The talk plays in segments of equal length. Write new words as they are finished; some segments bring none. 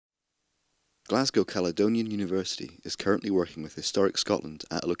Glasgow Caledonian University is currently working with Historic Scotland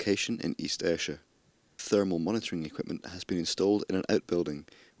at a location in East Ayrshire. Thermal monitoring equipment has been installed in an outbuilding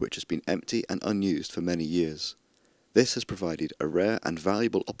which has been empty and unused for many years. This has provided a rare and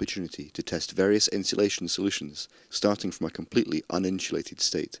valuable opportunity to test various insulation solutions, starting from a completely uninsulated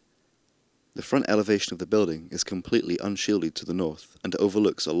state. The front elevation of the building is completely unshielded to the north and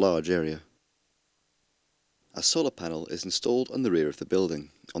overlooks a large area. A solar panel is installed on the rear of the building,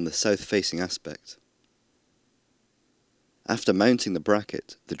 on the south-facing aspect. After mounting the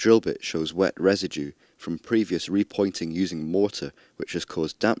bracket, the drill bit shows wet residue from previous repointing using mortar, which has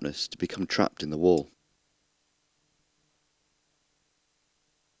caused dampness to become trapped in the wall.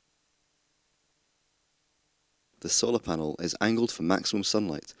 The solar panel is angled for maximum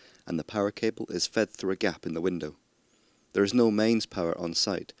sunlight, and the power cable is fed through a gap in the window. There is no mains power on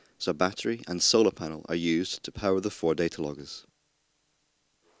site, so battery and solar panel are used to power the 4 data loggers.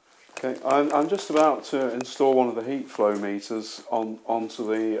 Okay, I'm just about to install one of the heat flow meters onto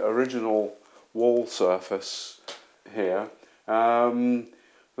the original wall surface here. The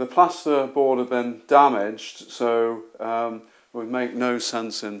plaster board had been damaged, so it would make no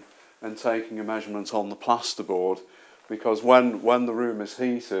sense in taking a measurement on the plasterboard, because when the room is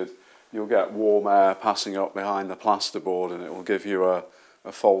heated, you'll get warm air passing up behind the plasterboard and it will give you a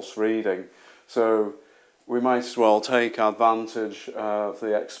false reading. So we might as well take advantage of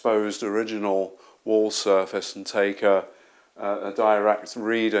the exposed original wall surface and take a direct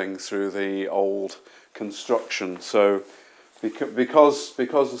reading through the old construction. So because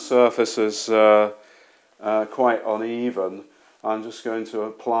the surface is quite uneven, I'm just going to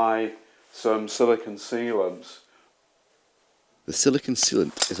apply some silicon sealant. The silicon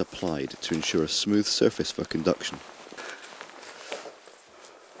sealant is applied to ensure a smooth surface for conduction.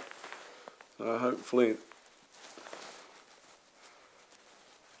 Hopefully,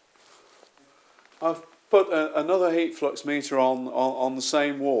 I've put another heat flux meter on the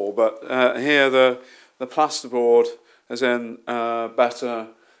same wall, but here the plasterboard is in better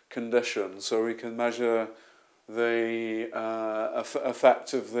condition, so we can measure the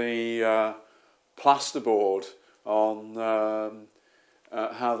effect of the plasterboard on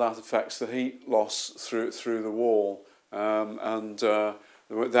how that affects the heat loss through the wall, and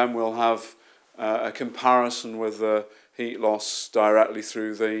then we'll have a comparison with the heat loss directly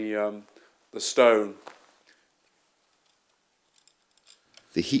through the stone.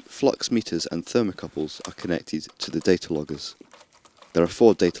 The heat flux meters and thermocouples are connected to the data loggers. There are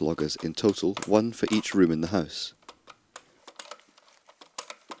 4 data loggers in total, 1 for each room in the house.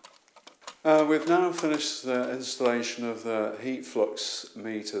 We've now finished the installation of the heat flux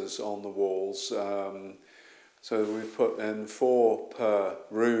meters on the walls. So we've put in 4 per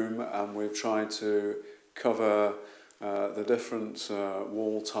room, and we've tried to cover the different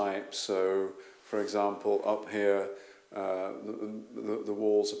wall types. So, for example, up here the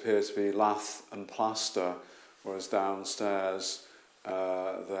walls appear to be lath and plaster, whereas downstairs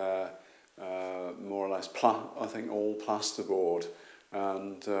they're more or less, I think, all plasterboard.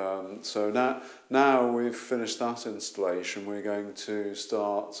 And so now we've finished that installation, we're going to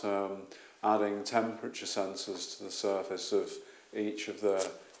start adding temperature sensors to the surface of each of the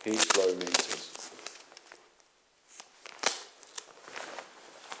heat flow meters.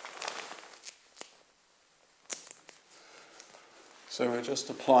 So we're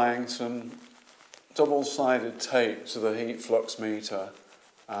just applying some double-sided tape to the heat flux meter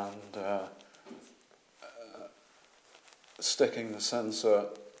and sticking the sensor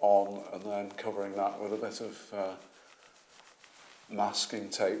on, and then covering that with a bit of masking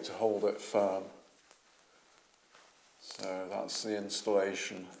tape to hold it firm. So that's the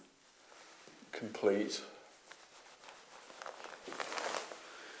installation complete.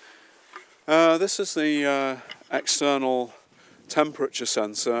 This is the external temperature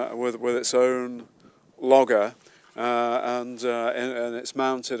sensor with its own logger, and it's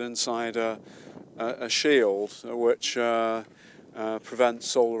mounted inside a shield which prevents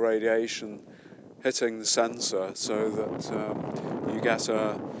solar radiation hitting the sensor, so that you get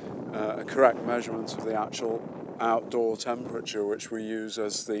a correct measurement of the actual outdoor temperature, which we use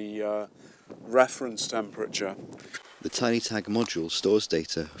as the reference temperature. The Tiny Tag module stores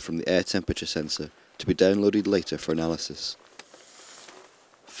data from the air temperature sensor to be downloaded later for analysis.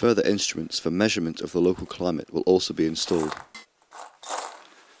 Further instruments for measurement of the local climate will also be installed.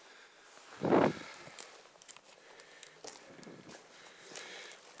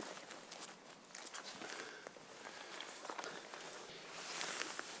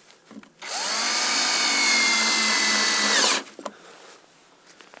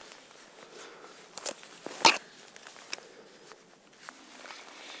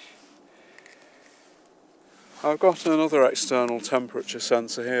 I've got another external temperature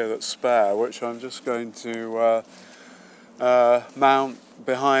sensor here that's spare, which I'm just going to mount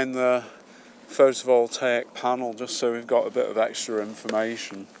behind the photovoltaic panel, just so we've got a bit of extra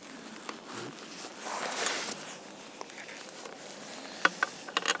information.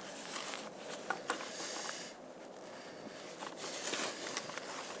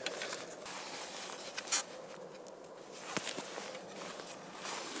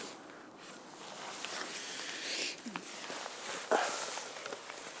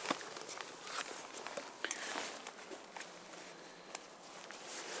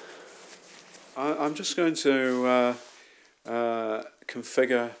 I'm just going to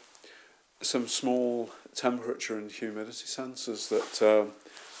configure some small temperature and humidity sensors that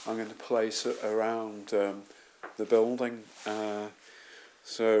I'm going to place around the building.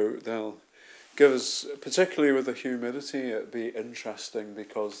 So they'll give us, particularly with the humidity, it'd be interesting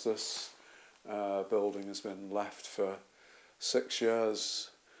because this building has been left for 6 years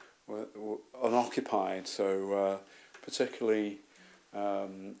unoccupied, so particularly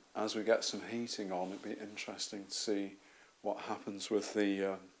as we get some heating on, it'd be interesting to see what happens with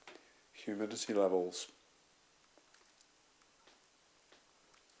the humidity levels.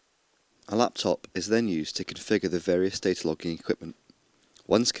 A laptop is then used to configure the various data logging equipment.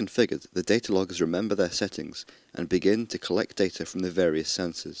 Once configured, the data loggers remember their settings and begin to collect data from the various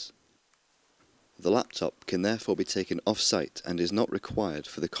sensors. The laptop can therefore be taken off-site and is not required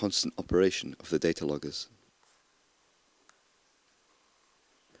for the constant operation of the data loggers.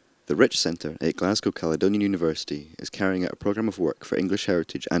 The Rich Centre at Glasgow Caledonian University is carrying out a programme of work for English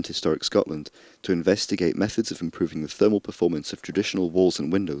Heritage and Historic Scotland to investigate methods of improving the thermal performance of traditional walls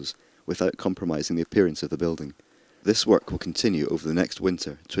and windows without compromising the appearance of the building. This work will continue over the next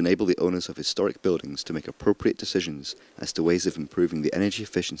winter to enable the owners of historic buildings to make appropriate decisions as to ways of improving the energy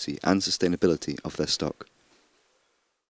efficiency and sustainability of their stock.